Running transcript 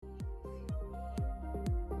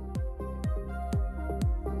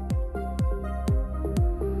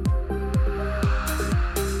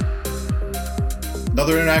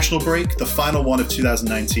Another international break, the final one of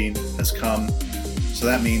 2019 has come. So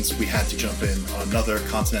that means we had to jump in on another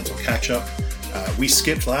continental catch-up. We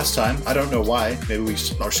skipped last time. I don't know why. Maybe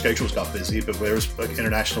our schedules got busy, but there was an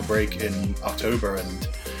international break in October, and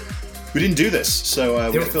we didn't do this. So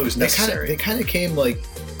we feel it was necessary. They kind of came like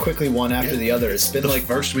quickly one after the other. It's been the like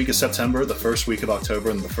first week of September, the first week of October,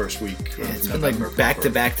 and the first week of it's November. been like back to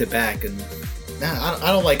back to back, and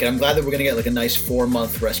I don't like it. I'm glad that we're gonna get like a nice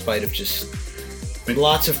 4-month respite of just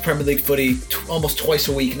lots of Premier League footy, almost twice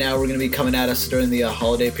a week now. We're going to be coming at us during the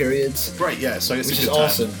holiday periods. Right, yeah. So it's which a is good time.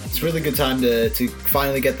 awesome. It's a really good time to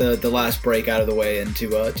finally get the last break out of the way and to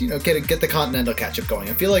get the continental catch-up going.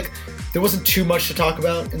 I feel like there wasn't too much to talk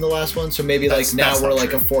about in the last one, so maybe now we're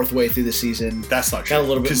like a fourth way through the season. That's not true. Got a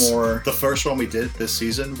little bit more. The first one we did this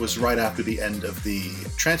season was right after the end of the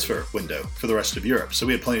transfer window for the rest of Europe. So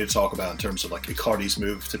we had plenty to talk about in terms of like Icardi's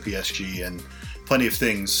move to PSG and plenty of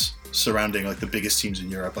things surrounding like the biggest teams in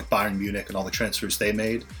Europe, like Bayern Munich and all the transfers they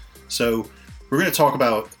made. So we're going to talk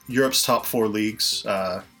about Europe's top 4 leagues,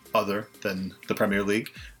 other than the Premier League,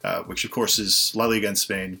 which of course is La Liga in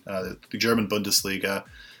Spain, the German Bundesliga,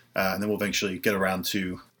 and then we'll eventually get around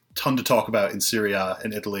to a ton to talk about in Serie A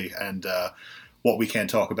in Italy and what we can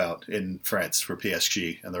talk about in France for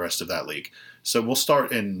PSG and the rest of that league. So we'll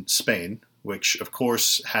start in Spain, which of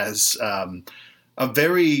course has a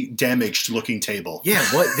very damaged-looking table. Yeah,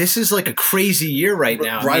 this is like a crazy year right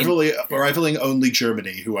now. Rivaling only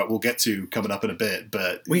Germany, who we'll get to coming up in a bit.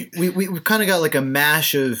 But we've kind of got like a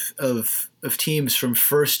mash of teams from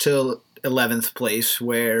first to 11th place,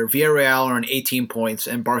 where Villarreal are on 18 points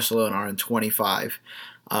and Barcelona are on 25.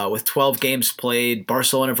 With 12 games played,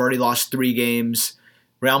 Barcelona have already lost 3 games.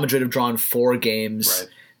 Real Madrid have drawn 4 games. Right.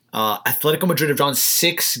 Atletico Madrid have drawn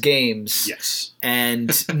 6 games. Yes.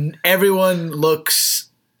 And everyone looks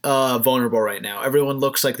vulnerable right now. Everyone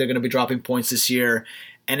looks like they're going to be dropping points this year.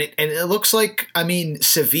 And it looks like,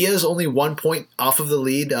 Sevilla's only 1 point off of the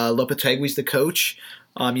lead. Lopetegui's the coach.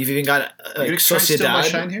 You've even got You're Sociedad. trying to steal my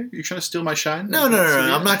shine here? You're trying to steal my shine? No.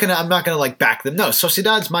 I'm not gonna like back them. No,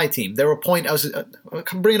 Sociedad's my team. They're a point.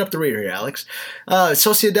 I'm bringing up the rear here, Alex.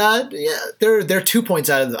 Sociedad, yeah, they're 2 points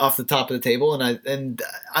off the top of the table, and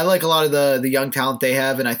I like a lot of the young talent they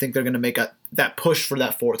have, and I think they're gonna make that push for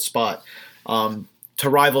that 4th spot to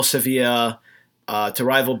rival Sevilla. To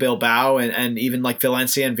rival Bilbao and even like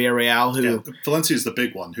Valencia and Villarreal. Valencia is the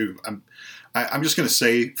big one. Who I'm just going to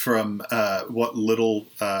say from what little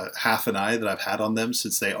half an eye that I've had on them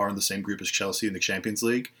since they are in the same group as Chelsea in the Champions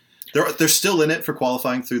League. They're still in it for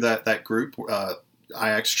qualifying through that group.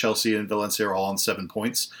 Ajax, Chelsea, and Valencia are all on 7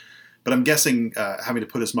 points. But I'm guessing having to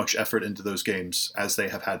put as much effort into those games as they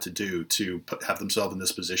have had to do to have themselves in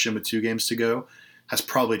this position with 2 games to go has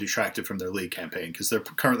probably detracted from their league campaign because they're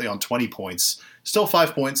currently on 20 points, still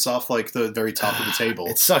 5 points off like the very top of the table.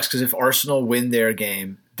 It sucks because if Arsenal win their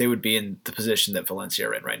game, they would be in the position that Valencia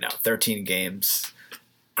are in right now. 13 games.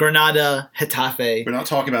 Granada, Getafe. We're not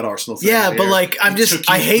talking about Arsenal. Yeah, but like I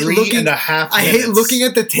hate looking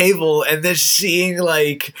at the table and then seeing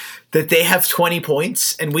like that they have 20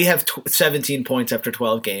 points and we have 17 points after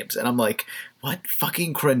 12 games, and I'm like, what?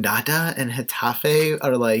 Fucking Granada and Getafe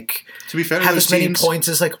are like, to be fair, have as many points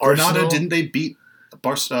as like Arsenal. Granada, didn't they beat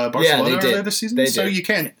Barcelona earlier this season? So you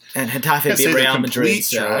can't. And Getafe beat Real Madrid.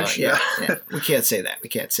 Trash. Yeah. We can't say that.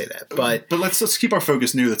 But let's keep our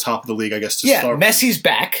focus near the top of the league, I guess. Messi's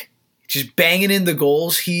back, just banging in the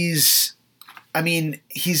goals. He's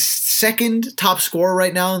second top scorer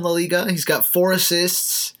right now in La Liga. He's got 4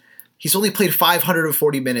 assists. He's only played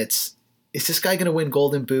 540 minutes. Is this guy going to win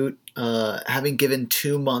Golden Boot? Having given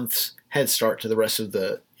 2 months head start to the rest of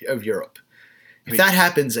Europe. If that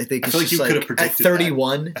happens, I think it's like just you could have like predicted at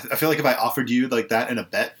 31. That. I feel like if I offered you like that in a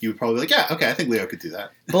bet, you would probably be like, yeah, okay, I think Leo could do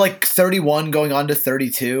that. But like 31 going on to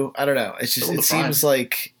 32, I don't know. It's just it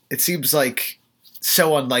seems like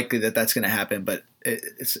so unlikely that that's going to happen. But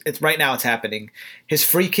it's right now it's happening. His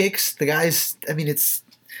free kicks, the guys.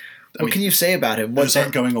 What can you say about him? Those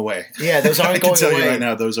aren't going away. Yeah, those aren't going away. I can tell you right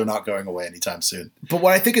now, those are not going away anytime soon. But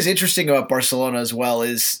what I think is interesting about Barcelona as well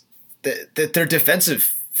is that their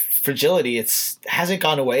defensive fragility hasn't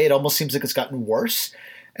gone away. It almost seems like it's gotten worse.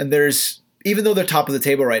 And even though they're top of the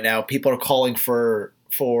table right now, people are calling for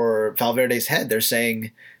Valverde's head. They're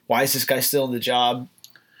saying, why is this guy still in the job?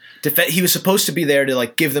 He was supposed to be there to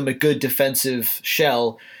like give them a good defensive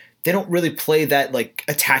shell. They don't really play that like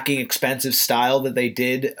attacking, expansive style that they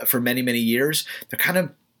did for many, many years. They're kind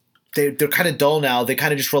of dull now. They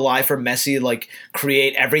kind of just rely for Messi to like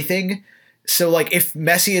create everything. So like if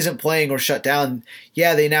Messi isn't playing or shut down,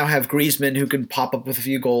 yeah, they now have Griezmann who can pop up with a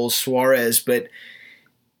few goals, Suarez, but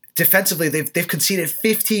defensively they've conceded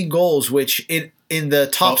 15 goals, which in the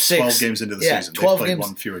top 12 6. games into the season. 12 They've played games.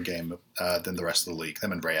 one fewer game than the rest of the league,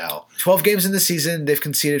 them and Real. 12 games in the season, they've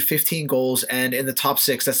conceded 15 goals, and in the top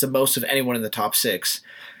 6, that's the most of anyone in the top 6.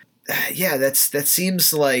 Yeah, that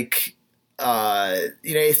seems like,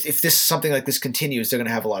 if this something like this continues, they're going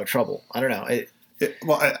to have a lot of trouble. I don't know.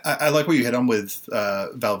 I like what you hit on with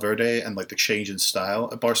Valverde and like the change in style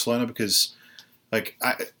at Barcelona, because like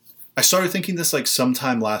I started thinking this like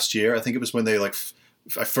sometime last year. I think it was when they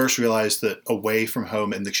I first realized that away from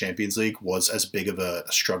home in the Champions League was as big of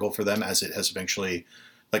a struggle for them as it has eventually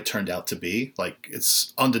like turned out to be. Like,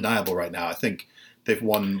 it's undeniable right now. I think they've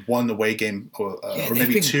won one away game or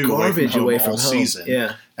maybe two away from home all season.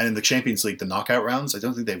 Yeah. And in the Champions League, the knockout rounds, I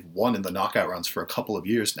don't think they've won in the knockout rounds for a couple of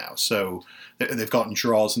years now. So they've gotten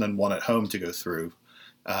draws and then one at home to go through.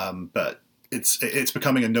 But it's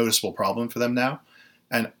becoming a noticeable problem for them now.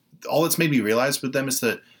 And all it's made me realize with them is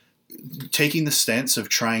that taking the stance of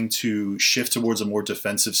trying to shift towards a more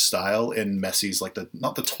defensive style in Messi's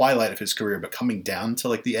not the twilight of his career, but coming down to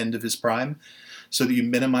like the end of his prime, so that you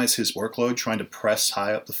minimize his workload trying to press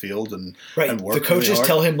high up the field and work. The coaches really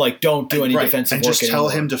tell him don't do any defensive and work just tell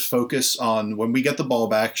anymore. him to focus on when we get the ball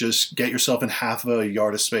back, just get yourself in half of a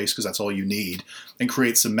yard of space because that's all you need, and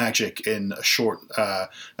create some magic in a short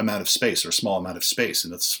amount of space or a small amount of space,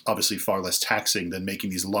 and it's obviously far less taxing than making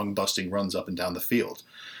these lung busting runs up and down the field.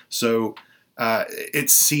 So it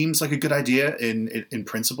seems like a good idea in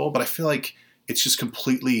principle, but I feel like it's just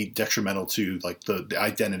completely detrimental to like the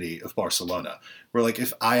identity of Barcelona. Where like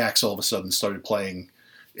if Ajax all of a sudden started playing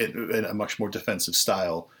in a much more defensive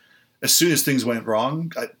style, as soon as things went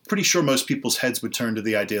wrong, I'm pretty sure most people's heads would turn to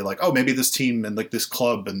the idea like, oh, maybe this team and like this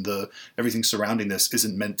club and everything surrounding this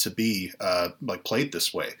isn't meant to be like played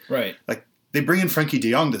this way. Right. Like, they bring in Frankie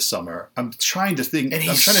de Jong this summer. I'm trying to think. And I'm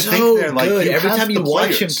he's trying to so think there. Like, good. you Every have time you the watch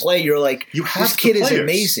him players. play, you're like, You have this the kid is players.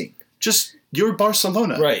 amazing. Just you're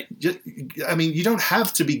Barcelona, Right? I mean, you don't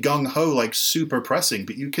have to be gung ho like super pressing,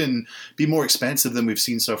 but you can be more expansive than we've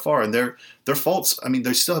seen so far. And their faults. I mean,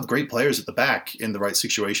 they still have great players at the back in the right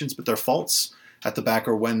situations, but their faults at the back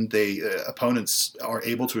are when opponents are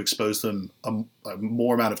able to expose them a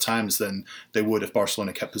more amount of times than they would if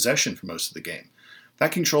Barcelona kept possession for most of the game.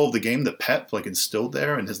 That control of the game that Pep like instilled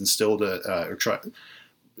there and has instilled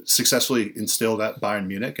successfully instilled at Bayern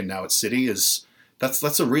Munich and now at City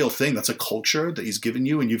that's a real thing. That's a culture that he's given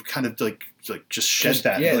you, and you've kind of like just shed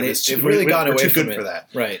that. Yeah, like, they've really gone away too from good it. for that.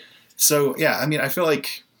 Right. So yeah, I mean, I feel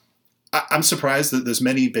like I'm surprised that there's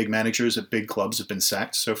many big managers at big clubs have been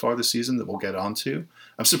sacked so far this season that we'll get onto.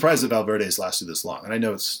 I'm surprised that Valverde has lasted this long, and I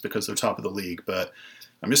know it's because they're top of the league, but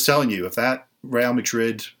I'm just telling you, if that Real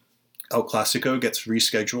Madrid El Clasico gets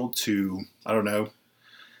rescheduled to, I don't know,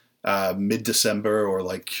 mid-December or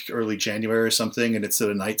like early January or something, and it's at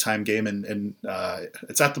a nighttime game, and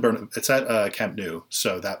it's at Camp Nou,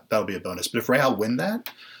 so that'll be a bonus. But if Real win that,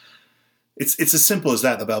 it's as simple as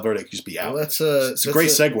that. The Valverde could just be out. Well, it's a great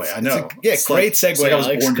segue. I know. Great segue. Like I was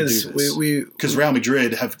Alex, born to do this because Real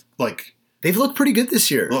Madrid have like they've looked pretty good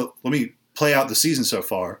this year. Well, let me play out the season so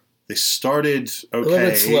far. They started okay. A little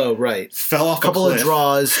bit slow, right? Fell off a couple of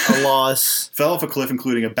draws, a loss. Fell off a cliff,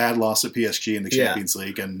 including a bad loss at PSG in the Champions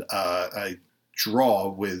League and a draw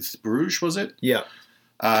with Bruges, was it? Yeah.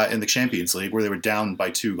 In the Champions League, where they were down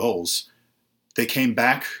by 2 goals. They came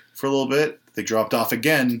back for a little bit. They dropped off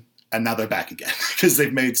again, and now they're back again because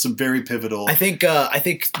they've made some very pivotal. I think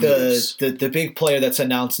the big player that's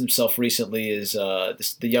announced himself recently is the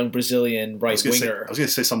young Brazilian right winger. I was going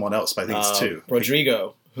to say someone else, but I think it's 2.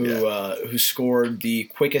 Rodrigo. Who scored the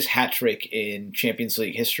quickest hat trick in Champions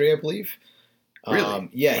League history, I believe. Really? Wow.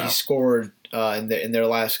 He scored in their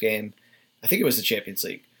last game. I think it was the Champions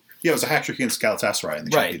League. Yeah, it was a hat trick against Galatasaray in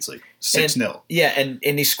the Champions League. 6-0. Yeah, and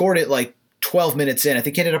he scored it like 12 minutes in. I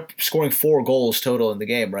think he ended up scoring 4 goals total in the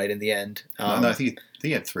game, right, in the end. No, I think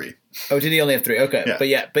he had 3. Oh, did he only have 3? Okay.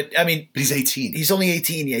 Yeah. But I mean... But he's 18. He's only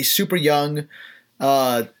 18. Yeah, he's super young.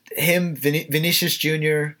 Vinicius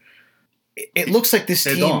Jr., it looks like this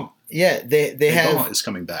team. Yeah, they have. Edon is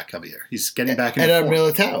coming back, Javier. He's getting back in Eder form.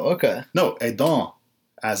 Militao. Okay. No, Edon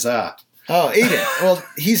Azar. Oh, Eden. Well,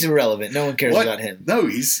 he's irrelevant. No one cares about him. No,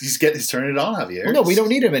 he's turning it on, Javier. Well, no, we don't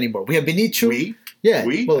need him anymore. We have Benicio.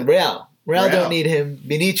 Well, Real don't need him.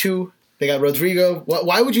 Benicio. They got Rodrigo.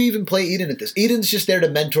 Why would you even play Eden at this? Eden's just there to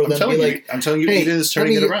mentor them. I'm telling you, hey, Eden is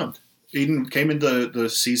turning it around. Eden came into the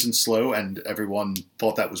season slow, and everyone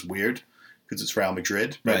thought that was weird. Because it's Real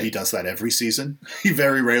Madrid, but he does that every season. He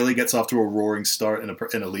very rarely gets off to a roaring start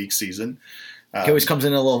in a league season. He always comes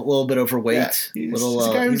in a little bit overweight. He's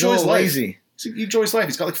a guy who enjoys life. Lazy. He enjoys life.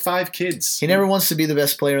 He's got like 5 kids. He never wants to be the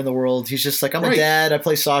best player in the world. He's just like, I'm a dad. I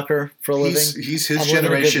play soccer for a living. He's his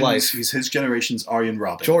generation's. He's his generation's Arjen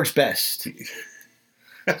Robben. George Best.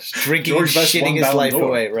 Drinking George and Best shitting his life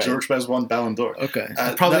away. Right. George Best won Ballon d'Or. Okay.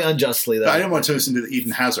 Probably unjustly, though. I didn't want to listen to the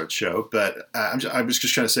Eden Hazard show, but I was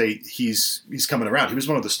just trying to say he's coming around. He was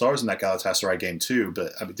one of the stars in that Galatasaray game too,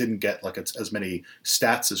 but didn't get like as many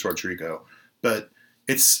stats as Rodrigo. But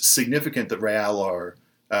it's significant that Real are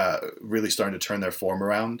really starting to turn their form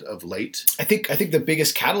around of late. I think the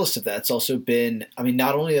biggest catalyst of that's also been,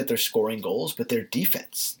 not only that they're scoring goals, but their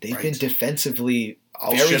defense. They've been defensively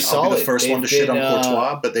very solid. I'll be the first one to shit on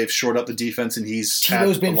Courtois, but they've shored up the defense, and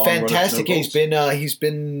Timo's been fantastic. He's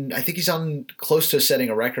been. I think he's on close to setting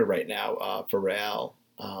a record right now for Real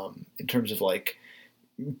in terms of like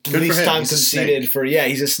least time conceded for. Yeah,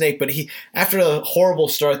 he's a snake. But after a horrible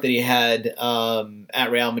start that he had at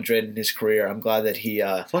Real Madrid in his career, I'm glad that he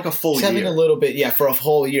for like a full he's year. Having a little bit, for a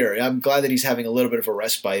whole year. I'm glad that he's having a little bit of a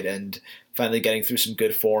respite and finally getting through some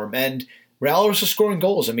good form. And Real are also scoring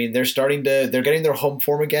goals. They're getting their home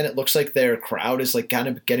form again. It looks like their crowd is like kind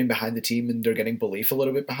of getting behind the team, and they're getting belief a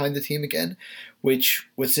little bit behind the team again, which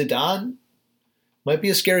with Zidane might be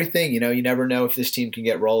a scary thing. You never know if this team can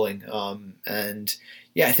get rolling. And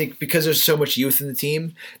yeah, I think because there's so much youth in the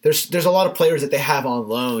team, there's a lot of players that they have on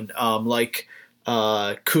loan, like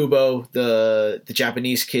Kubo, the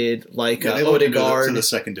Japanese kid, like Odegaard to the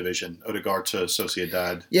second division, Odegaard to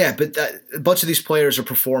Sociedad. Yeah, but a bunch of these players are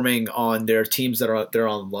performing on their teams they're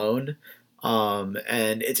on loan,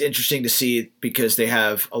 and it's interesting to see because they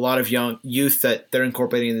have a lot of young youth that they're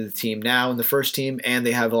incorporating into the team now in the first team, and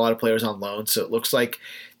they have a lot of players on loan. So it looks like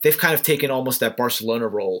they've kind of taken almost that Barcelona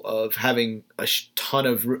role of having a ton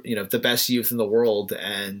of the best youth in the world,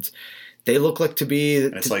 and they look like to be.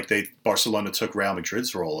 It's like Barcelona took Real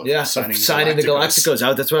Madrid's role of signing the Galacticos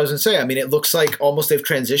out. That's what I was going to say. It looks like almost they've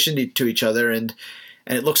transitioned to each other, and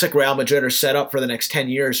it looks like Real Madrid are set up for the next 10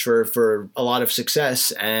 years for a lot of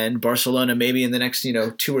success, and Barcelona maybe in the next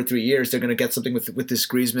 2 or 3 years they're going to get something with this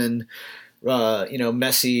Griezmann,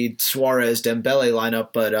 Messi, Suarez, Dembele lineup.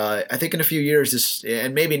 But I think in a few years this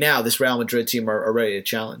Real Madrid team are ready to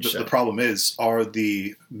challenge. The problem is, are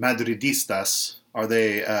the Madridistas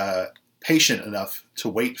patient enough to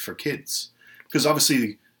wait for kids? Because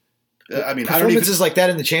obviously, performances like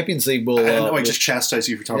that in the Champions League will. I just chastise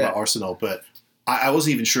you for talking about Arsenal, but I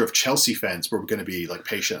wasn't even sure if Chelsea fans were going to be like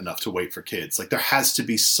patient enough to wait for kids. Like there has to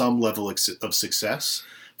be some level of success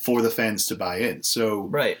for the fans to buy in. So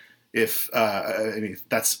right. If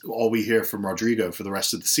that's all we hear from Rodrigo for the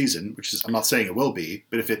rest of the season, which is I'm not saying it will be,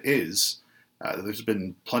 but if it is, there's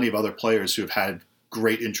been plenty of other players who have had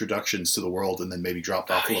great introductions to the world and then maybe dropped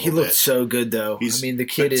off a little bit. He looked so good, though. The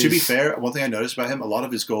kid is... To be fair, one thing I noticed about him, a lot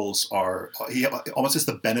of his goals he almost has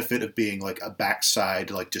the benefit of being like a backside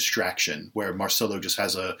like distraction, where Marcelo just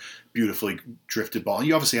has a beautifully drifted ball. And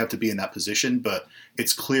you obviously have to be in that position, but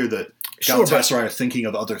it's clear that Galatasaray are thinking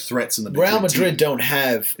of other threats in the Real Madrid don't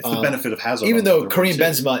have... It's the benefit of Hazard. Even though Karim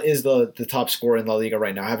Benzema is the top scorer in La Liga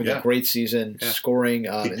right now, having a great season, scoring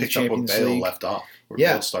in the Champions League. He picked up what Bale left off, where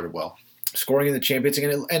Bale started well. Scoring in the Champions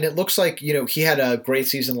League, and it looks like he had a great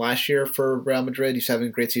season last year for Real Madrid. He's having a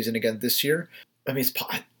great season again this year. I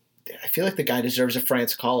feel like the guy deserves a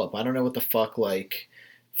France call-up. I don't know what the fuck,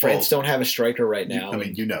 France don't have a striker right now.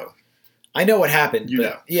 I know what happened.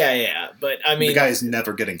 Yeah, but the guy is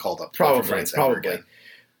never getting called up. Probably. Again.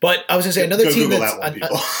 But I was going to say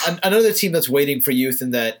another team that's waiting for youth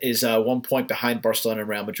and that is 1 point behind Barcelona and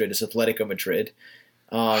Real Madrid is Atletico Madrid,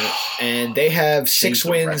 and they have 6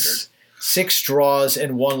 wins. 6 draws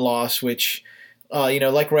and 1 loss, which,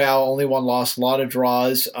 like Real, only 1 loss, a lot of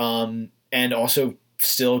draws, and also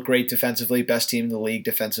still great defensively, best team in the league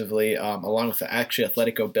defensively, along with actually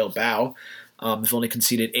Atletico Bilbao. They've only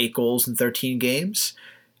conceded 8 goals in 13 games.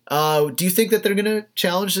 Do you think that they're going to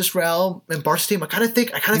challenge this Real and Barca team? I kind of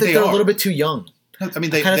think they're a little bit too young.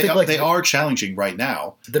 They are challenging right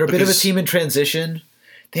now. They're a bit of a team in transition.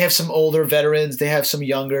 They have some older veterans. They have some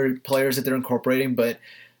younger players that they're incorporating, but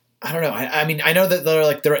I don't know. I know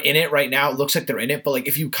that they're in it right now. It looks like they're in it, but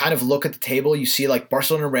if you kind of look at the table, you see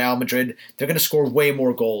Barcelona and Real Madrid, they're going to score way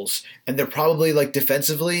more goals, and they're probably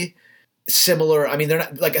defensively similar. They're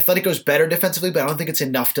not Atletico's better defensively, but I don't think it's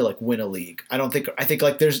enough to win a league. I think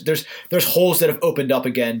there's holes that have opened up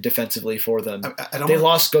again defensively for them. They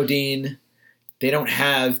lost Godin. They don't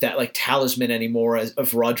have that talisman anymore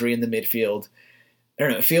of Rodri in the midfield. I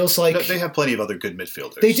don't know. It feels like they have plenty of other good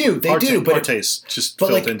midfielders. They do. But Partey's just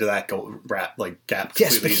filled into that gap completely.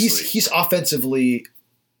 Yes, but he's offensively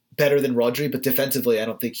better than Rodri, but defensively, I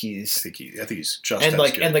don't think he's. I think he's just and as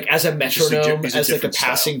like good. and like as a metronome, he's as like a different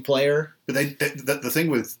passing style. player. But the thing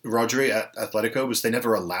with Rodri at Atletico was they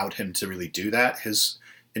never allowed him to really do that. His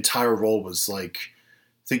entire role was like,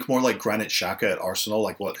 think more like Granit Xhaka at Arsenal.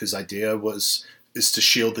 Like what his idea was is to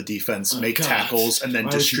shield the defense, make tackles, and then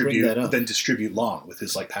distribute long with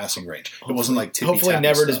his like passing range. It wasn't like hopefully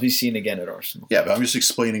never to be seen again at Arsenal. Yeah, but I'm just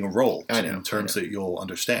explaining a role in terms that you'll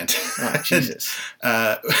understand. Oh, Jesus.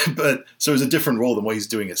 But so it was a different role than what he's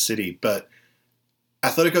doing at City. But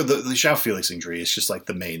Atletico, the João Felix injury is just like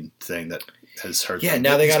the main thing that has hurt. Yeah, them.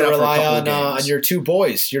 now they got to rely on your two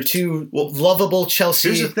boys, your two lovable Chelsea.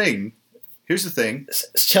 Here's the thing.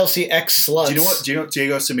 Chelsea ex-sluts. Do you know what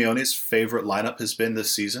Diego Simeone's favorite lineup has been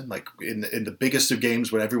this season? Like in the biggest of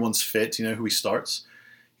games when everyone's fit, do you know who he starts?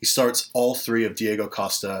 He starts all three of Diego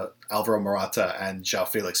Costa, Alvaro Morata, and João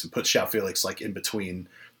Felix, and puts João Felix like in between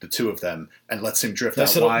the two of them and lets him drift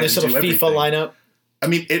out wide. This little FIFA lineup. I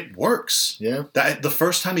mean, it works. Yeah. The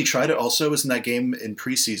first time he tried it also was in that game in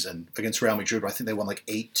preseason against Real Madrid, where I think they won like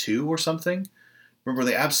 8-2 or something. Remember,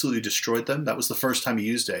 they absolutely destroyed them. That was the first time he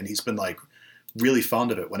used it, and he's been like really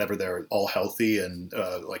fond of it whenever they're all healthy and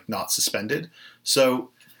like not suspended.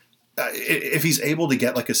 So if he's able to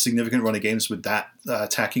get like a significant run of games with that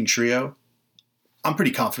attacking trio, I'm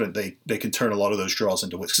pretty confident they can turn a lot of those draws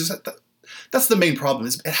into wins. Because that's the main problem.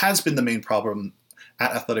 It has been the main problem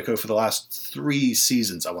at Atletico for the last 3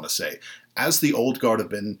 seasons, I want to say. As the old guard have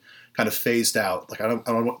been kind of phased out, like I don't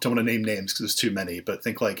want to name names because there's too many, but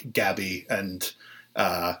think like Gabby and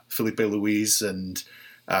Felipe Luis and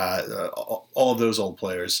all of those old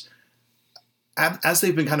players. As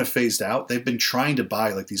they've been kind of phased out, they've been trying to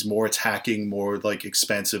buy like these more attacking, more like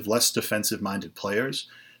expansive, less defensive-minded players.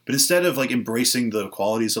 But instead of like embracing the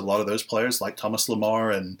qualities of a lot of those players, like Thomas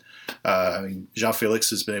Lemar and João Felix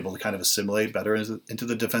has been able to kind of assimilate better into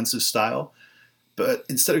the defensive style. But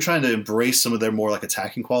instead of trying to embrace some of their more like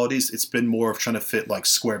attacking qualities, it's been more of trying to fit like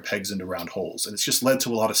square pegs into round holes, and it's just led to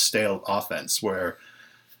a lot of stale offense where.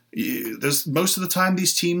 There's most of the time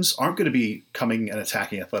these teams aren't going to be coming and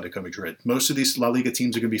attacking Atletico Madrid. Most of these La Liga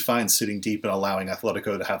teams are going to be fine sitting deep and allowing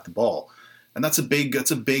Atletico to have the ball, and that's a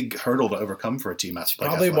big hurdle to overcome for a team. That's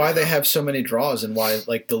probably why they have so many draws and why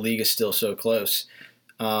like the league is still so close.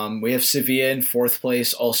 We have Sevilla in 4th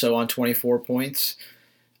place, also on 24 points.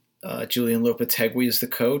 Julian Lopetegui is the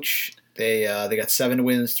coach. They got 7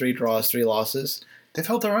 wins, 3 draws, 3 losses. They've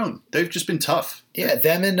held their own. They've just been tough. Yeah,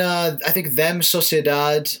 them and I think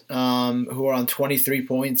Sociedad, who are on 23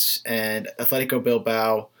 points, and Atletico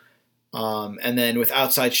Bilbao. And then with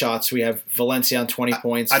outside shots, we have Valencia on 20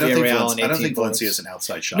 points, Villarreal on 18 points. I don't think Valencia is an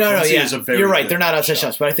outside shot. No, you're right. They're not outside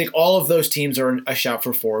shots. But I think all of those teams are a shout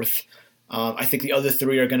for 4th. I think the other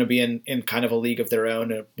 3 are going to be in kind of a league of their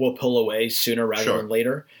own and will pull away sooner rather than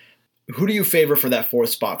later. Who do you favor for that 4th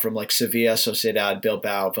spot from like Sevilla, Sociedad,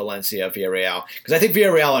 Bilbao, Valencia, Villarreal? Because I think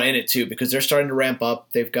Villarreal are in it too because they're starting to ramp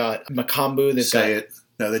up. They've got Makambu.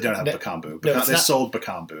 No, they don't have Bakambu. They sold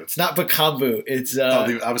Bakambu. It's not Bakambu. It's I thought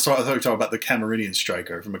you were talking about the Cameroonian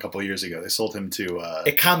striker from a couple of years ago. They sold him to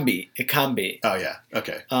Ikambi. Oh yeah,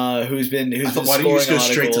 okay. Who's been why don't you just go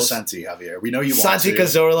straight to Santi, Javier? We know you want Santi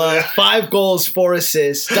Cazorla, 5 goals, 4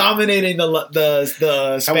 assists, dominating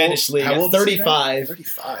the Spanish league. How old 35.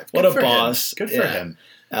 35. What a boss. Good for him.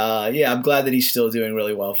 I'm glad that he's still doing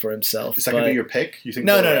really well for himself. Is that going to be your pick? You think?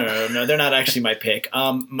 No. They're not actually my pick.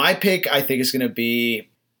 My pick, I think, is going to be.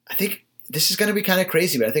 I think this is going to be kind of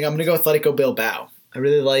crazy, but I think I'm going to go Atletico Bilbao. I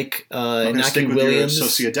really like Iñaki Williams.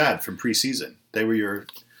 Your Sociedad from preseason. They were your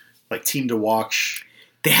team to watch.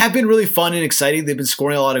 They have been really fun and exciting. They've been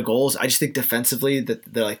scoring a lot of goals. I just think defensively that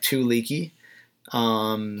they're too leaky.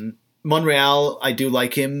 Monreal, I do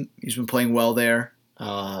like him. He's been playing well there.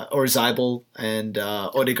 Oyarzabal and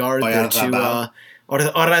Odegaard. Oyarzabal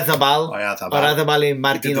and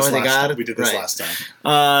Martin Odegaard. We did this last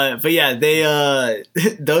time. But yeah, they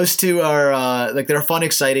those two are they're a fun,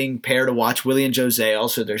 exciting pair to watch. Willian Jose,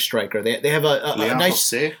 also their striker. They have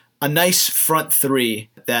a nice front 3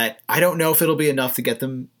 that I don't know if it'll be enough to get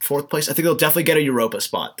them 4th place. I think they'll definitely get a Europa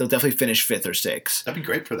spot. They'll definitely finish 5th or 6th. That'd be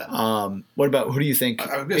great for them. Who do you think?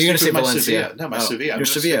 Are you going to say Valencia? No, Sevilla. You're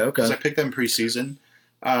Sevilla, okay. Because I picked them preseason.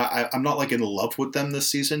 I'm not in love with them this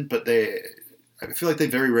season, but I feel like they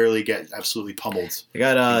very rarely get absolutely pummeled in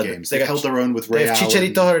games. They held their own with Real. They have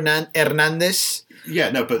Chicharito Hernandez.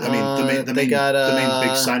 Yeah, no, but I mean the main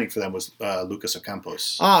big signing for them was Lucas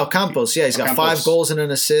Ocampos. Oh, Ocampos, yeah, he's got 5 goals and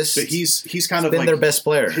an assist. But he's kind of been their best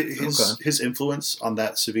player. His influence on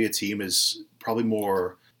that Sevilla team is probably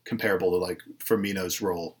more comparable to Firmino's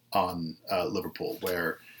role on Liverpool,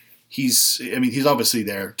 where he's obviously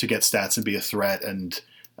there to get stats and be a threat and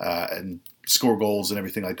and score goals and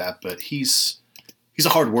everything like that. But he's a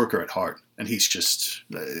hard worker at heart, and he's just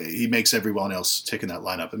he makes everyone else tick in that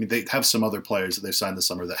lineup. I mean, they have some other players that they've signed this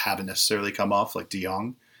summer that haven't necessarily come off, like De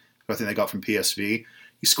Jong, who I think they got from PSV.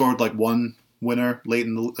 He scored like one winner late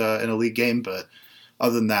in a league game, but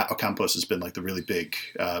other than that, Ocampos has been like the really big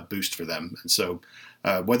boost for them. And so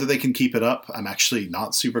whether they can keep it up, I'm actually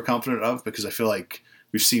not super confident of, because I feel like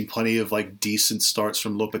we've seen plenty of like decent starts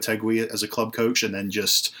from Lopetegui as a club coach and then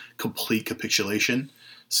just complete capitulation.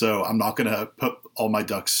 So I'm not going to put all my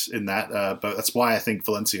ducks in that, but that's why I think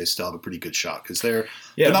Valencia still have a pretty good shot, because they're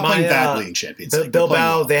not playing badly in Champions League.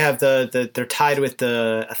 Bilbao, they have they're tied with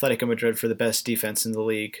the Atletico Madrid for the best defense in the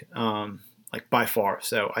league, like by far.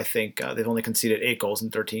 So I think they've only conceded 8 goals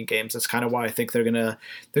in 13 games. That's kind of why I think they're gonna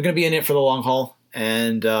be in it for the long haul.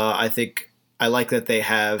 And I like that they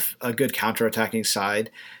have a good counter-attacking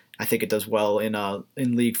side. I think it does well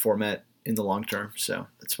in league format in the long term. So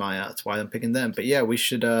that's why I'm picking them. But yeah, we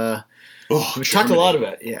should. We've talked a lot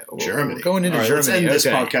about Germany. We're going into Germany. Let's end this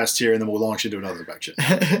podcast here, and then we'll launch into another direction.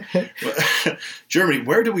 Germany.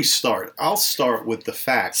 Where do we start? I'll start with the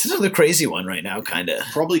facts. This is another crazy one right now, kind of.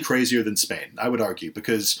 Probably crazier than Spain, I would argue,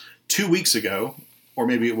 because 2 weeks ago, or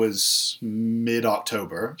maybe it was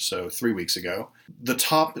mid-October, so 3 weeks ago, the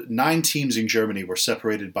top 9 teams in Germany were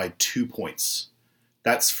separated by 2 points.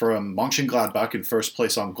 That's from Mönchengladbach in first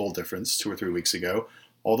place on goal difference 2 or 3 weeks ago,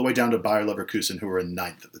 all the way down to Bayer Leverkusen, who were in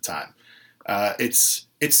 9th at the time. It's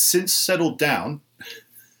since settled down.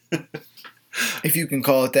 If you can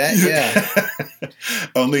call it that, yeah.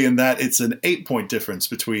 Only in that it's an 8-point difference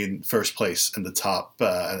between first place and the top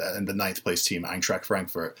and the 9th place team, Eintracht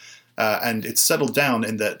Frankfurt. And it's settled down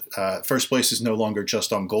in that first place is no longer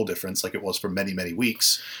just on goal difference like it was for many, many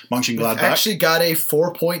weeks. Mönchengladbach actually got a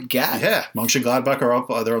 4-point gap. Yeah, Mönchengladbach are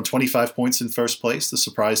up. They're on 25 points in first place. The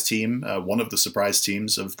surprise team, one of the surprise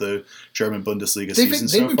teams of the German Bundesliga season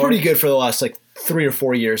so far. They've been pretty good for the last 3 or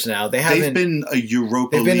 4 years now. They've been a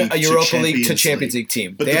Europa League to Champions League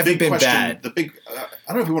team. But they haven't been bad.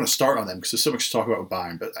 I don't know if we want to start on them because there's so much to talk about with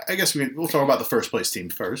Bayern, but I guess we'll talk about the first place team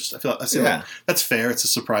first. I feel like that's fair. It's a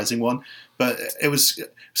surprising one, but it was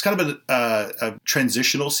kind of a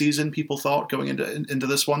transitional season. People thought going into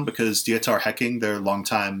this one because Dieter Hecking, their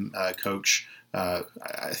longtime coach, I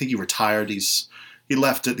think he retired. He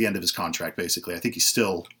left at the end of his contract. Basically, I think he's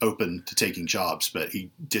still open to taking jobs, but he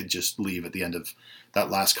did just leave at the end of that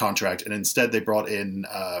last contract, and instead they brought in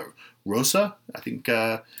Rosa. I think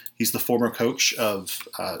he's the former coach of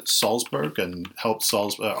Salzburg and helped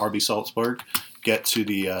RB Salzburg get to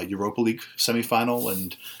the Europa League semifinal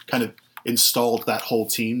and kind of installed that whole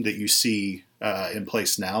team that you see in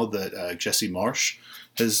place now that Jesse Marsch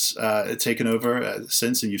has taken over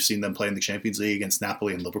since, and you've seen them play in the Champions League against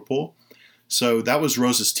Napoli and Liverpool. So that was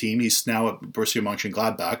Rosa's team. He's now at Borussia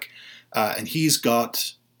Mönchengladbach, and he's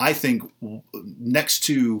got, I think, next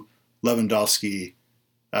to Lewandowski,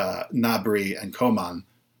 Gnabry, and Coman,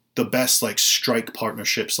 the best strike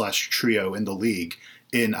partnership / trio in the league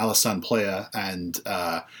in Alassane Plea and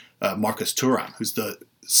Marcus Thuram, who's the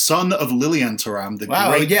son of Lilian Thuram, the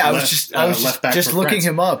great I was just looking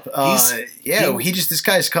him up. This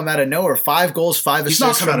guy's come out of nowhere. 5 goals, 5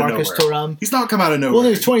 assists from Marcus Thuram. He's not come out of nowhere. Well,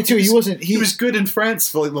 he was 22. He was good in France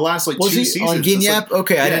for the last 2 seasons. On Guignap?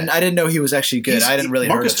 Okay, yeah. I didn't know he was actually good. I didn't really.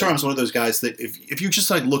 Marcus Thuram's one of those guys that if you just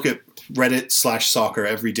look at Reddit / soccer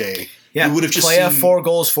every day, you would have just seen 4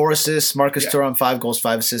 goals, 4 assists. Marcus Thuram 5 goals,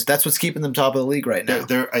 5 assists. That's what's keeping them top of the league right now.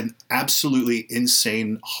 They're an absolutely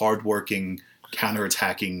insane, hardworking,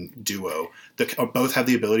 counter-attacking duo that both have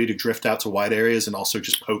the ability to drift out to wide areas and also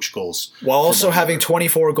just poach goals. While also having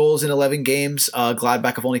 24 goals in 11 games,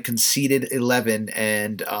 Gladbach have only conceded 11,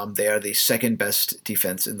 and they are the second best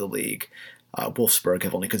defense in the league. Wolfsburg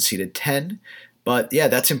have only conceded 10. But yeah,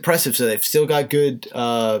 that's impressive. So they've still got good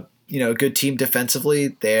good team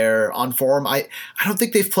defensively. They're on form. I don't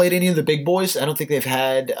think they've played any of the big boys. I don't think they've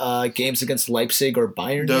had games against Leipzig or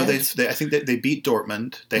Bayern yet. I think they beat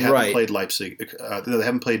Dortmund. They haven't played Leipzig. They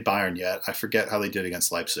haven't played Bayern yet. I forget how they did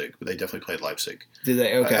against Leipzig, but they definitely played Leipzig. Did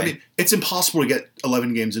they? Okay. It's impossible to get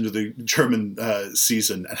 11 games into the German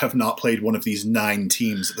season and have not played one of these 9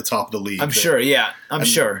 teams at the top of the league. I'm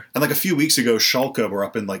sure. And a few weeks ago, Schalke were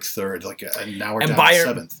up in 3rd, and now we're down to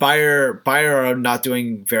 7th. Bayer are not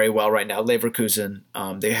doing very well right now. Leverkusen,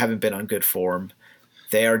 they haven't been on good form.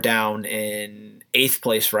 They are down in 8th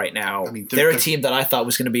place right now. They're a team that I thought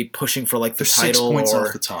was going to be pushing for the title. 6 points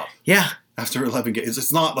off the top. Yeah. After 11 games.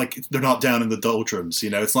 It's not like they're not down in the doldrums,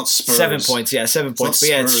 It's not Spurs. 7 points, yeah, 7 points. But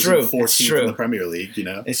yeah, it's true. 14th in the Premier League,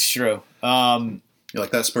 It's true. You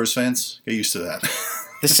like that, Spurs fans? Get used to that.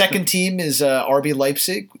 The second team is RB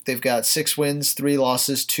Leipzig. They've got 6 wins, 3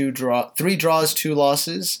 losses, 3 draws, 2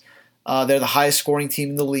 losses. They're the highest scoring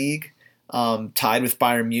team in the league, tied with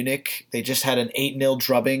Bayern Munich. They just had an 8-0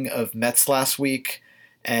 drubbing of Metz last week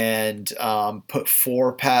and put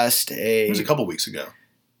 4 past a... It was a couple weeks ago.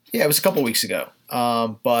 Yeah, it was a couple weeks ago.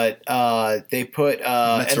 But they put...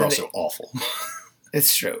 Mets are also awful.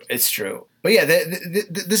 It's true. But yeah,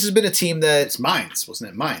 this has been a team that... It's Mainz, wasn't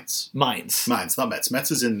it? Mainz, not Metz.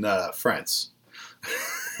 Metz is in France.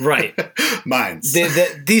 Right. Mainz.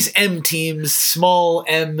 These M teams, small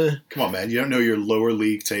M... Come on, man. You don't know your lower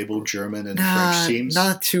league table German and French teams?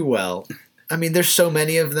 Not too well. I mean, there's so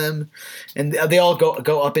many of them, and they all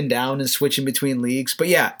go up and down and switch in between leagues. But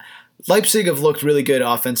yeah, Leipzig have looked really good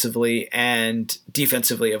offensively and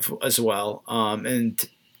defensively as well. And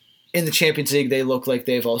in the Champions League, they look like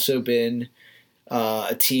they've also been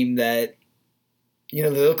a team that, they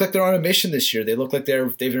look like they're on a mission this year. They look like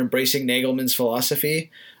they've been embracing Nagelman's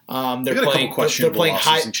philosophy. They're playing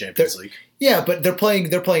losses in Champions League. Yeah, but they're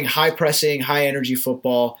playing high pressing, high energy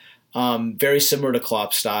football, very similar to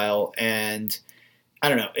Klopp style. And I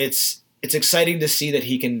don't know, it's exciting to see that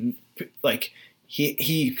he can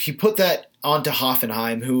he put that onto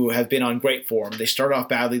Hoffenheim, who have been on great form. They started off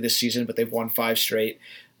badly this season, but they've won 5 straight.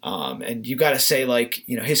 And you got to say,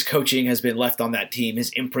 his coaching has been left on that team, his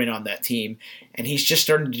imprint on that team, and he's just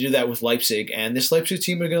starting to do that with Leipzig. And this Leipzig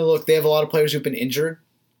team are going to look. They have a lot of players who've been injured.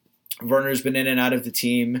 Werner's been in and out of the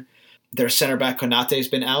team. Their center back Konate's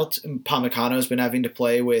been out. Pamecano's been having to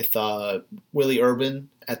play with Willie Urban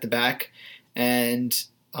at the back, and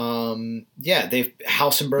they've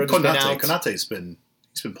Hausenberg's been out. Konate's been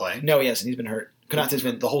playing. No, he hasn't. He's been hurt. Konate's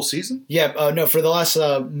been the whole season. Yeah, no, for the last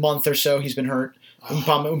month or so, he's been hurt.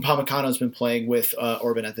 Upamecano's been playing with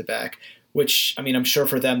Orban at the back, which, I mean, I'm sure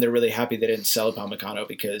for them, they're really happy they didn't sell Upamecano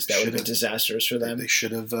because that would have been disastrous for them. They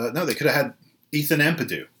should have. They could have had Ethan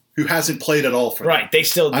Ampadu, who hasn't played at all for them. Right,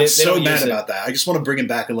 I'm so mad about that. I just want to bring him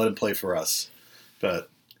back and let him play for us.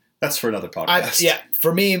 But that's for another podcast.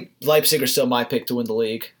 For me, Leipzig are still my pick to win the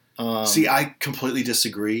league. See, I completely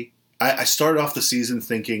disagree. I started off the season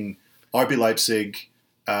thinking RB Leipzig,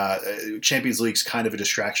 Champions League's kind of a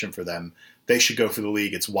distraction for them. They should go for the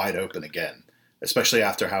league. It's wide open again, especially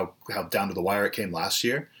after how down to the wire it came last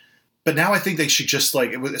year. But now I think they should just,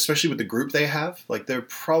 especially with the group they have, they're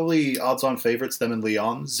probably odds-on favorites, them and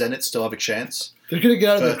Lyon. Zenit still have a chance. They're going to get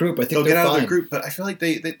out of the group. I think they'll get out of the group, but I feel like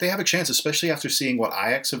they have a chance, especially after seeing what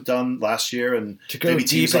Ajax have done last year and to go maybe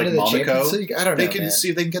teams like Monaco. I don't know. They can see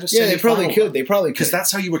if they can get a they probably could. Because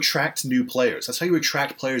that's how you attract new players. That's how you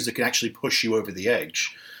attract players that can actually push you over the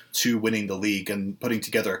edge to winning the league and putting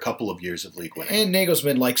together a couple of years of league winning. And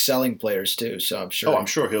Nagelsmann likes selling players too, so I'm sure. Oh, I'm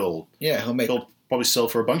sure he'll probably sell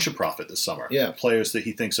for a bunch of profit this summer. Yeah, players that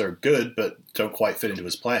he thinks are good but don't quite fit into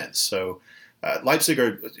his plans. So Leipzig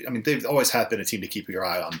they've always been a team to keep your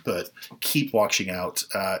eye on, but keep watching out.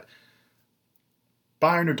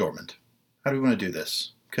 Bayern or Dortmund? How do we want to do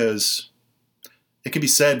this? Because it can be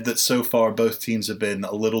said that so far both teams have been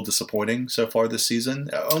a little disappointing so far this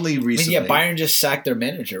season. Only recently. Bayern just sacked their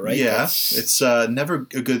manager, right? Yeah, it's never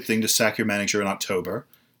a good thing to sack your manager in October.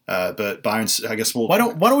 But Bayern, I guess we'll go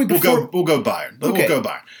Bayern. Okay. We'll go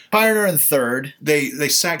Bayern. Bayern are in third. They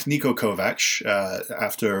sacked Niko Kovac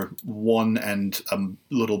after 1 and a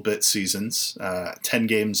little bit seasons, 10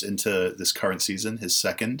 games into this current season, his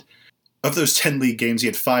second. Of those 10 league games, he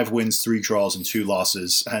had 5 wins, 3 draws, and 2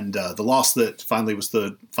 losses. And the loss that finally was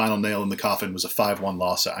the final nail in the coffin was a 5-1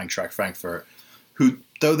 loss at Eintracht Frankfurt, who,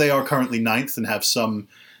 though they are currently 9th and have some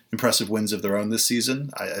impressive wins of their own this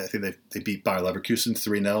season, I think they beat Bayer Leverkusen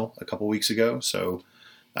 3-0 a couple weeks ago. So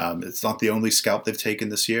it's not the only scalp they've taken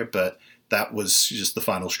this year, but that was just the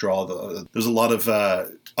final straw. There's a lot of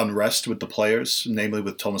unrest with the players, namely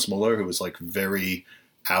with Thomas Muller, who was very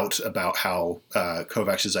out about how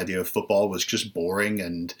Kovac's idea of football was just boring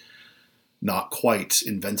and not quite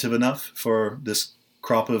inventive enough for this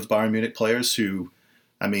crop of Bayern Munich players who,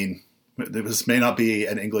 this may not be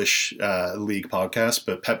an English league podcast,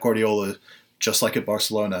 but Pep Guardiola, just like at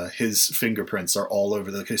Barcelona, his fingerprints are all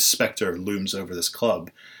over his specter looms over this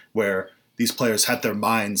club, where these players had their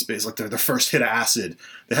minds, it's like their first hit of acid.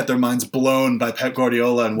 They had their minds blown by Pep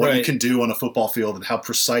Guardiola and what you can do on a football field and how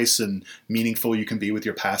precise and meaningful you can be with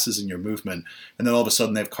your passes and your movement. And then all of a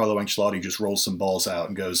sudden they have Carlo Ancelotti just rolls some balls out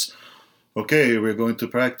and goes, okay, we're going to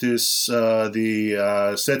practice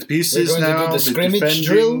the set pieces now. We're going to do the scrimmage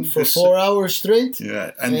drill for 4 hours straight.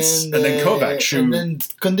 Yeah, and then Kovac, and then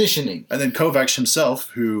conditioning. And then Kovac himself,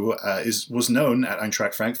 who was known at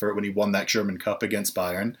Eintracht Frankfurt when he won that German Cup against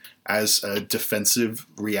Bayern as a defensive,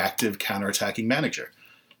 reactive, counter-attacking manager.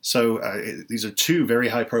 So these are two very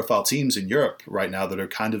high-profile teams in Europe right now that are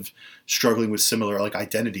kind of struggling with similar like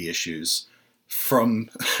identity issues from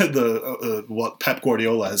the what Pep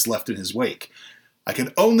Guardiola has left in his wake. I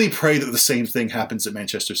can only pray that the same thing happens at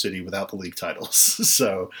Manchester City without the league titles.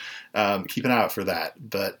 So keep an eye out for that.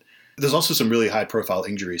 But there's also some really high-profile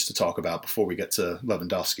injuries to talk about before we get to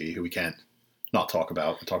Lewandowski, who we can't not talk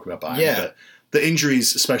about. We'll talk about Bayern. Yeah. But the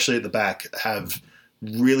injuries, especially at the back, have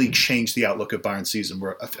really changed the outlook of Bayern's season.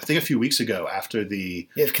 Where I think a few weeks ago, after they've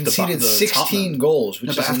conceded the 16 goals,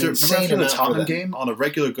 which is an insane after the amount Tottenham for them. game on a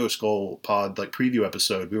regular Ghost Goal pod like preview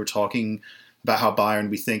episode, we were talking about how Bayern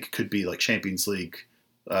we think could be like Champions League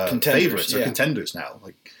favorites or contenders now.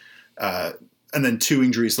 Like, and then 2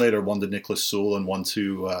 injuries later, one to Nicolas Sewell and one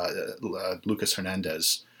to Lucas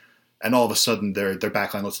Hernandez, and all of a sudden their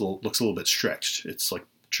backline looks a little bit stretched. It's like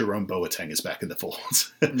Jerome Boateng is back in the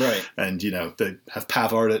fold. Right. And, they have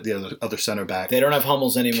Pavard at the other center back. They don't have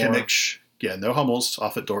Hummels anymore. Kimmich, no Hummels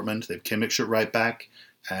off at Dortmund. They have Kimmich at right back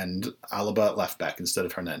and Alaba at left back instead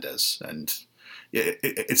of Hernandez. And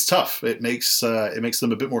it's tough. It makes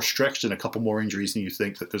them a bit more stretched and a couple more injuries than you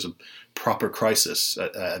think that there's a proper crisis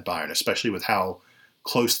at Bayern, especially with how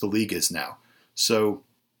close the league is now. So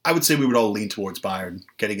I would say we would all lean towards Bayern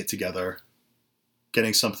getting it together,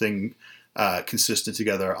 getting something consistent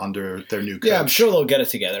together under their new coach. Yeah, I'm sure they'll get it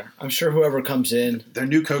together. I'm sure whoever comes in. Their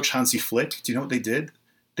new coach, Hansi Flick, do you know what they did?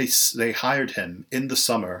 They hired him in the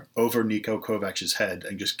summer over Niko Kovac's head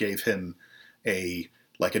and just gave him an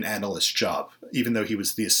analyst job, even though he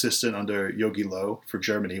was the assistant under Jogi Löw for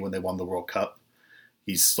Germany when they won the World Cup.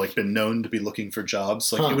 He's been known to be looking for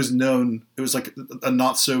jobs. It was known. It was like a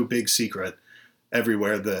not so big secret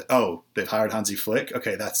everywhere that, they've hired Hansi Flick.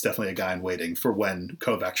 Okay, that's definitely a guy in waiting for when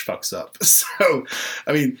Kovac fucks up. So,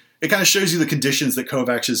 I mean, it kind of shows you the conditions that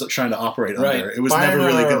Kovac is trying to operate under. It was never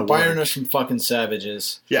really going to work. Bayern are some fucking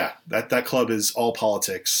savages. Yeah, that club is all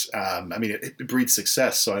politics. I mean, it breeds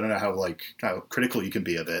success, so I don't know how critical you can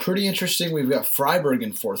be of it. Pretty interesting. We've got Freiburg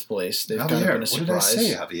in 4th place. They've kind of been a surprise. What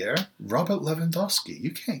did I say, Javier? Robert Lewandowski.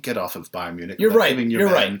 You can't get off of Bayern Munich. You're right.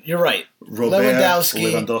 You're right.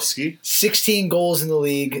 Lewandowski. 16 goals in the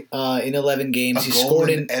league in 11 games. He scored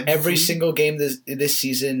in every single game this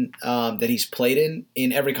season that he's played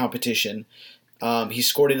in every competition. He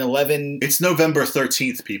scored in 11. It's November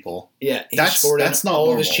 13th, people. Yeah, scored in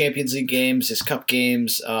all of his Champions League games, his cup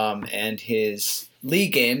games, and his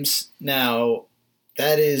league games. Now,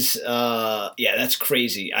 that is, that's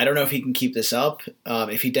crazy. I don't know if he can keep this up.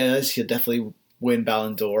 If he does, he'll definitely win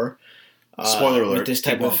Ballon d'Or. Spoiler alert,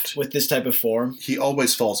 with this type of form. He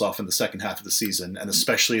always falls off in the second half of the season, and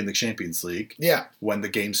especially in the Champions League. Yeah. When the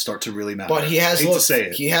games start to really matter. But he has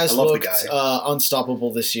looked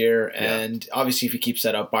unstoppable this year, and obviously if he keeps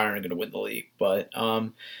that up, Bayern are going to win the league. But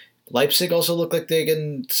Leipzig also look like they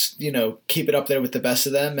can, keep it up there with the best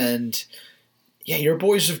of them. And yeah, your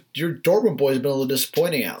Dortmund boys have been a little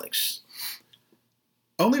disappointing, Alex.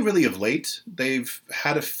 Only really of late. They've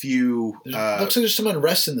had a few. Looks like there's some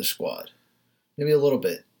unrest in the squad. Maybe a little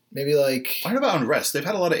bit. Maybe I don't know about unrest. They've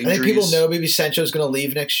had a lot of injuries. I think people know maybe Sancho's going to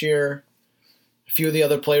leave next year. A few of the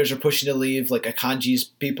other players are pushing to leave. Like Akanji's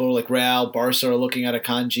people, like Real, Barca are looking at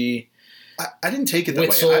Akanji. I didn't take it that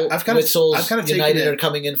way. I've kind of United are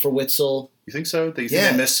coming in for Witsel. You think so? They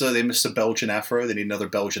miss a Belgian Afro. They need another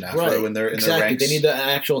Belgian Afro in their ranks. They need an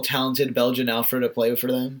actual talented Belgian Afro to play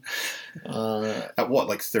for them. At what,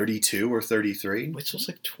 like 32 or 33? Witsel's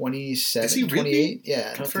like 27, Is he 28? Really?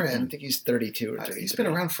 Yeah, I don't think he's 32 or 33. He's been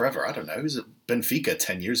around forever. I don't know. He was at Benfica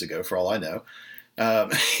 10 years ago, for all I know.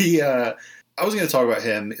 I was going to talk about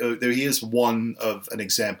him. He is one of an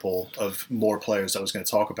example of more players I was going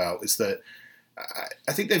to talk about. Is that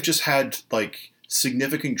I think they've just had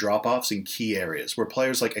significant drop-offs in key areas where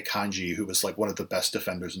players like Akanji, who was one of the best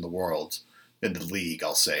defenders in the world, in the league,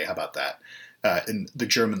 I'll say, how about that, in the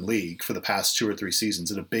German league for the past 2 or 3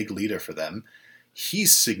 seasons and a big leader for them,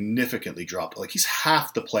 he's significantly dropped. He's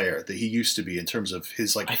half the player that he used to be in terms of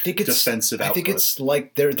his defensive output. I think it's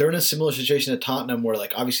they're in a similar situation at Tottenham where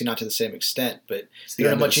obviously not to the same extent, but they're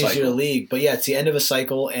in a much easier league. But yeah, it's the end of a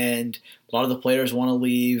cycle and a lot of the players want to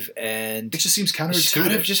leave, and it just seems counterintuitive. It's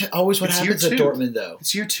kind of just always what happens at Dortmund, though.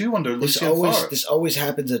 It's year 2 under Lucien Favre. This always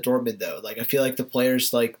happens at Dortmund, though. I feel like the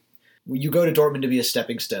players you go to Dortmund to be a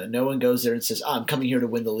stepping stone. No one goes there and says, "I'm coming here to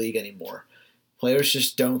win the league" anymore. Players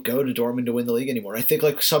just don't go to Dortmund to win the league anymore. I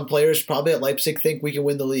think some players probably at Leipzig think we can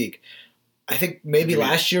win the league. I think maybe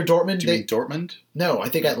last year Dortmund. Do you mean Dortmund? No, I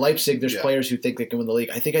think at Leipzig there's players who think they can win the league.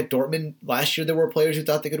 I think at Dortmund last year there were players who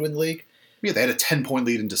thought they could win the league. Yeah, they had a 10-point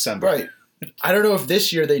lead in December. Right. I don't know if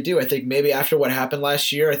this year they do. I think maybe after what happened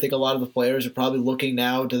last year, I think a lot of the players are probably looking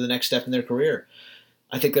now to the next step in their career.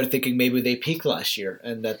 I think they're thinking maybe they peaked last year,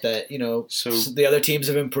 and that So the other teams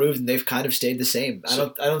have improved and they've kind of stayed the same.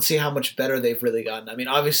 I don't see how much better they've really gotten. I mean,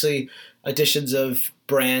 obviously, additions of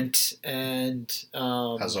Brandt and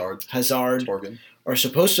Hazard, Torgan are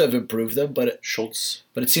supposed to have improved them, but Schultz.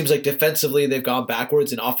 But it seems like defensively they've gone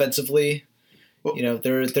backwards, and offensively, Well,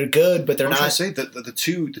 they're good, but they're not. I was trying to say that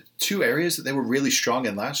the two areas that they were really strong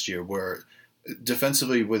in last year were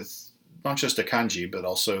defensively with not just Akanji, but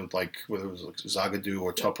also like whether it was like Zagadou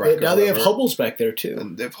or Toprak. Now they have Hummels back there too.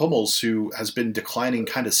 And they have Hummels, who has been declining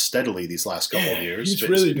kind of steadily these last couple of years. He's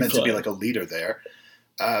really meant to be like a leader there.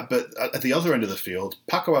 But at the other end of the field,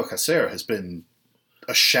 Paco Alcacer has been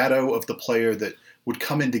a shadow of the player that would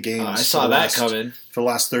come into games I saw that coming for the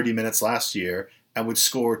last 30 minutes last year and would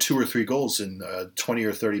score 2 or 3 goals in a 20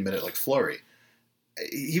 or 30 minute like flurry.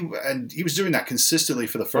 He was doing that consistently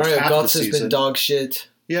for the first half of the season. Götze has been dog shit.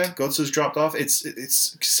 Yeah, Götze has dropped off.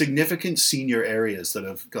 It's significant senior areas that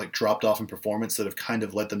have like dropped off in performance that have kind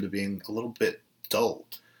of led them to being a little bit dull.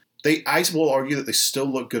 I will argue that they still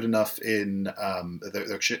look good enough in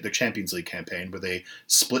their Champions League campaign, where they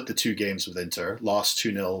split the 2 games with Inter, lost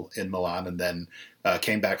 2-0 in Milan, and then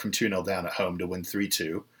came back from 2-0 down at home to win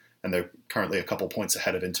 3-2. And they're currently a couple points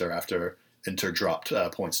ahead of Inter after Inter dropped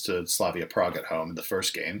points to Slavia Prague at home in the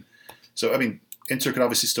first game. So, I mean, Inter could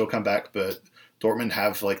obviously still come back, but Dortmund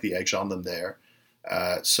have like the edge on them there.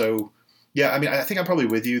 Yeah, I mean, I think I'm probably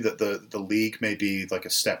with you that the league may be like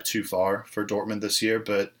a step too far for Dortmund this year,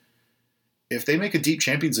 but if they make a deep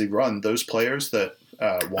Champions League run, those players that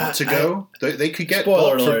want to go, they could get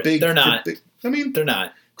spoiler for alert, big. They're not. They're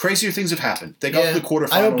not. Crazier things have happened. They got to the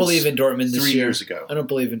quarterfinals. I don't believe in Dortmund this 3 year. years ago. I don't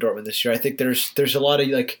believe in Dortmund this year. I think there's a lot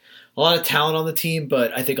of talent on the team,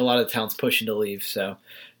 but I think a lot of talent's pushing to leave. So,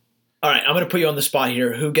 all right, I'm going to put you on the spot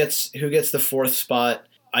here. Who gets the 4th spot?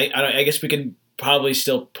 I guess we can probably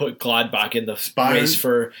still put Gladbach in the race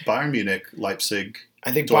for Bayern Munich, Leipzig.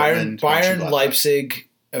 I think Dortmund, Bayern, Leipzig.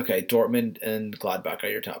 Okay, Dortmund and Gladbach are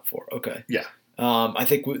your top 4. Okay. Yeah. I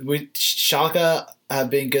think we Schalke have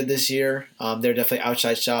been good this year. They're definitely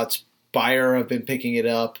outside shots. Bayer have been picking it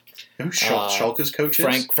up. Who Schalke's coach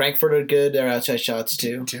is? Frankfurt are good. They're outside shots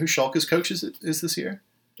too. Do you know who Schalke's coach is this year?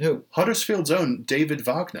 Who? Huddersfield's own David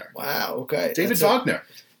Wagner. Wow. Okay. David Wagner.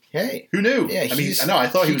 Hey. Who knew? Yeah. I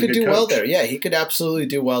thought he was a good could do coach. well there. Yeah, he could absolutely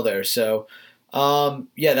do well there. So.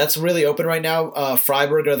 That's really open right now.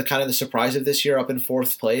 Freiburg are the kind of the surprise of this year, up in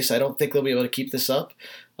 4th place. I don't think they'll be able to keep this up.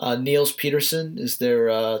 Niels Petersen is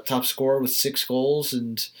their top scorer with 6 goals.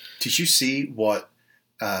 And did you see what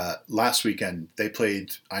last weekend they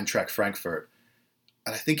played Eintracht Frankfurt?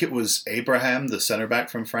 And I think it was Abraham, the center back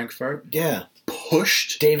from Frankfurt. Yeah,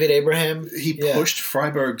 pushed David Abraham. He pushed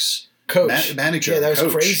Freiburg's manager. Yeah, that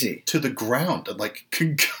was crazy. To the ground and like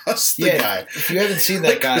concussed the guy. If you haven't seen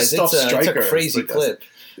that, guys, it's a crazy clip.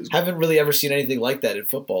 Haven't really ever seen anything like that in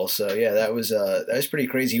football. So yeah, that was pretty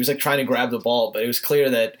crazy. He was like trying to grab the ball, but it was clear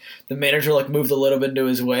that the manager like moved a little bit into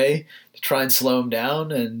his way to try and slow him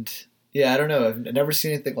down. And yeah, I don't know. I've never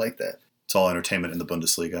seen anything like that. It's all entertainment in the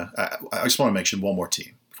Bundesliga. I just want to mention one more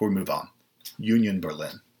team before we move on. Union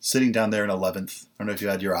Berlin, sitting down there in 11th. I don't know if you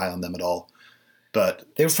had your eye on them at all. But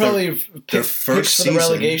they were probably their first for the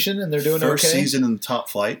relegation, and they're doing first okay. Season in the top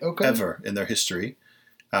flight ever in their history.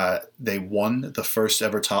 They won the first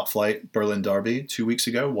ever top flight Berlin derby 2 weeks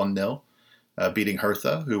ago, 1-0, beating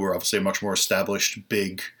Hertha, who were obviously a much more established,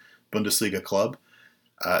 big Bundesliga club.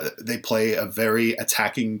 They play a very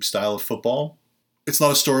attacking style of football. It's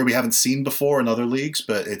not a story we haven't seen before in other leagues,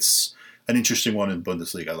 but it's an interesting one in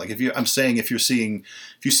Bundesliga. Like if you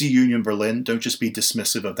see Union Berlin, don't just be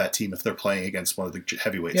dismissive of that team if they're playing against one of the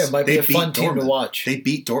heavyweights. Yeah, it might be a fun team to watch. They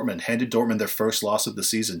beat Dortmund, handed Dortmund their first loss of the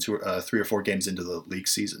season, 3 or 4 games into the league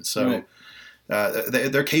season. So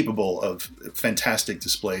they're capable of fantastic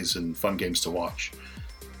displays and fun games to watch.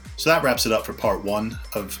 So that wraps it up for part 1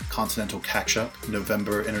 of Continental Catch-Up,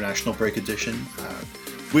 November International Break Edition.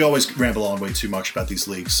 We always ramble on way too much about these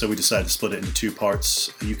leagues, so we decided to split it into 2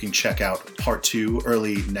 parts. You can check out part 2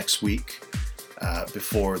 early next week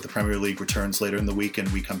before the Premier League returns later in the week, and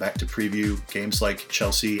we come back to preview games like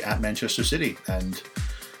Chelsea at Manchester City and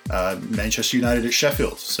Manchester United at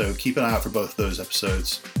Sheffield. So keep an eye out for both of those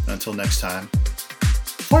episodes. Until next time,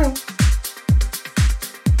 farewell.